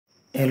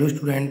Hello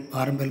student,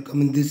 warm welcome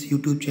in this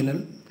YouTube channel.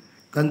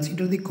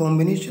 Consider the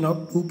combination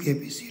of two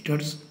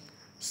capacitors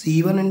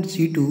C1 and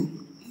C2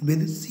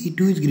 with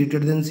C2 is greater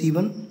than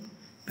C1.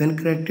 When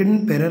connected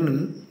in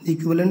parallel, the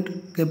equivalent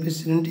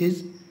capacitance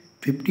is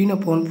 15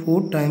 upon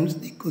 4 times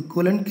the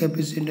equivalent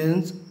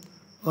capacitance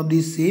of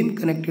the same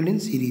connected in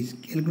series.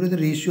 Calculate the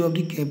ratio of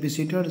the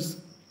capacitors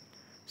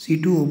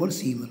C2 over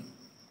C1.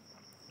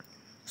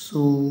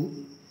 So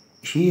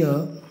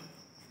here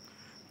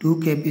two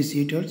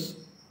capacitors,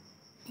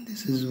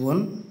 this is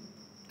one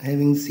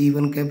having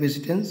C1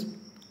 capacitance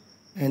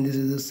and this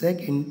is the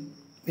second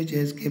which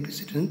has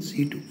capacitance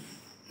C2.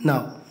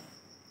 Now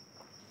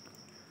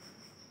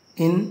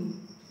in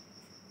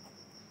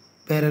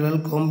parallel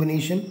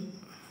combination,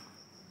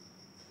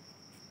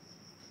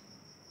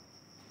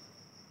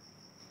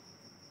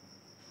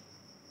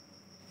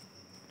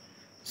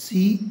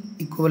 C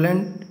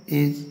equivalent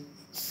is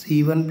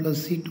C1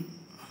 plus C2.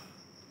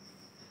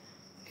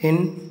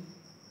 In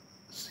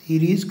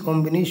series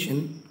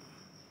combination,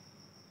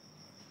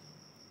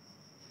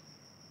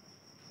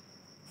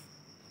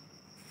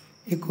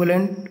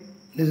 equivalent,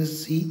 this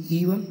is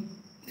CE1,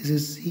 this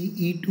is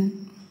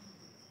CE2,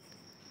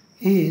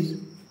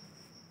 is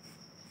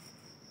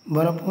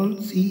 1 upon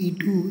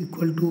CE2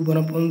 equal to 1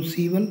 upon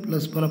C1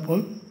 plus 1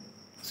 upon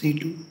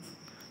C2.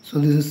 So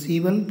this is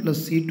C1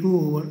 plus C2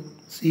 over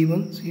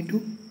C1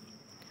 C2.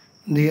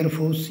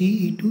 Therefore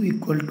CE2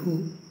 equal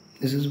to,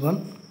 this is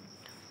 1,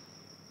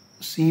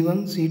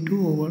 C1 C2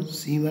 over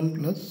C1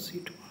 plus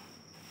C2.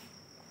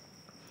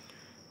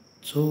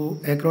 So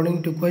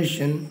according to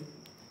question,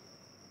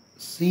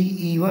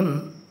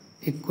 CE1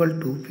 equal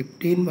to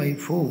 15 by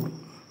 4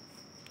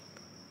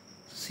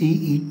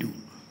 CE2.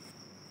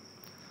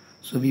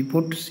 So we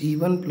put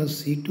C1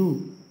 plus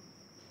C2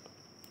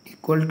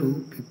 equal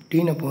to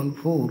 15 upon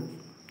 4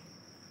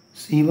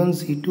 C1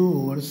 C2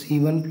 over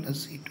C1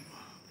 plus C2.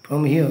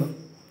 From here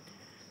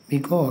we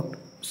got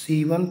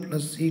C1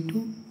 plus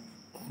C2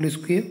 whole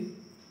square.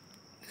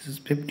 This is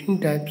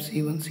 15 times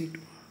C1 C2.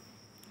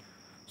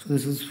 So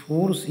this is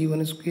 4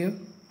 C1 square,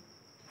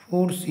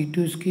 4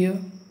 C2 square,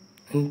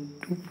 and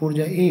 2 4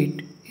 ja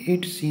 8,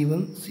 8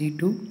 C1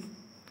 C2,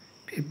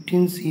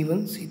 15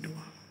 C1 C2.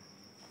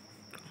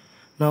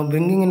 Now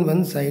bringing in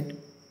one side,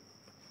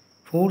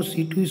 4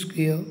 C2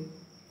 square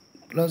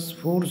plus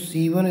 4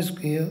 C1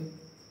 square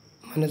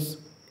minus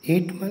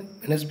 8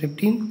 minus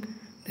 15,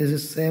 this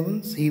is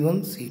 7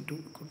 C1 C2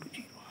 equal to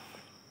 0.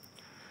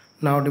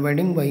 Now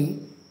dividing by,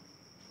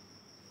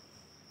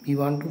 we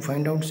want to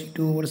find out C2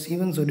 over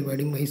C1, so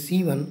dividing by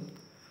C1,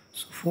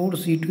 so 4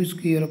 C2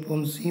 square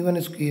upon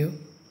C1 square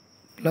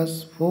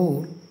plus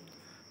 4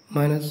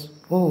 minus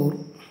 4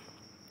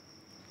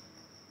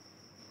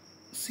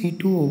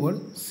 C2 over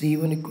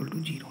C1 equal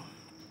to 0.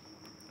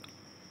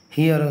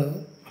 Here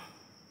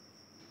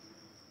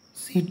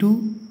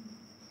C2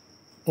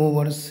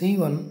 over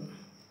C1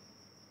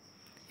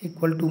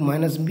 equal to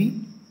minus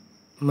B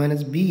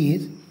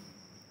is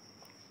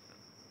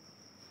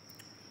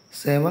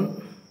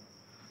 7,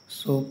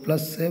 so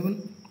plus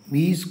 7,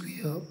 B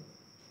square,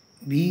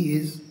 B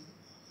is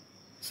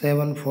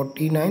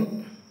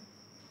 749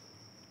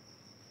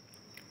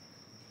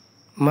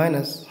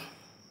 minus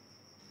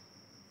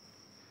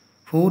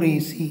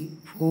 4AC,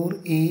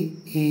 4A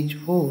is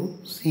 4,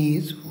 C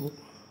is 4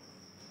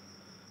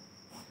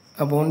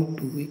 upon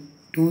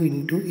 2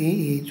 into A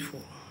is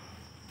 4.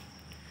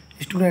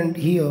 Student,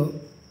 here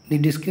the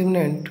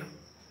discriminant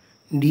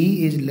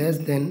D is less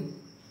than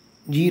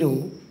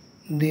 0,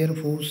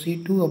 therefore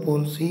C2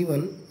 upon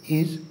C1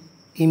 is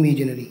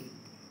imaginary.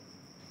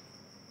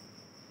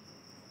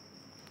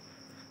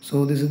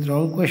 So this is the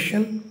wrong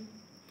question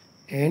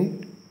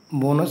and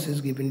bonus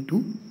is given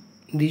to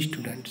these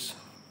students.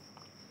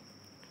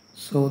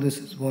 So this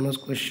is bonus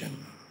question.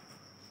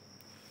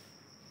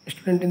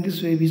 Student, in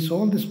this way we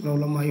solve this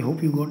problem. I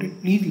hope you got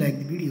it. Please like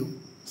the video,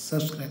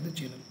 subscribe the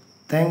channel.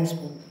 Thanks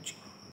for watching.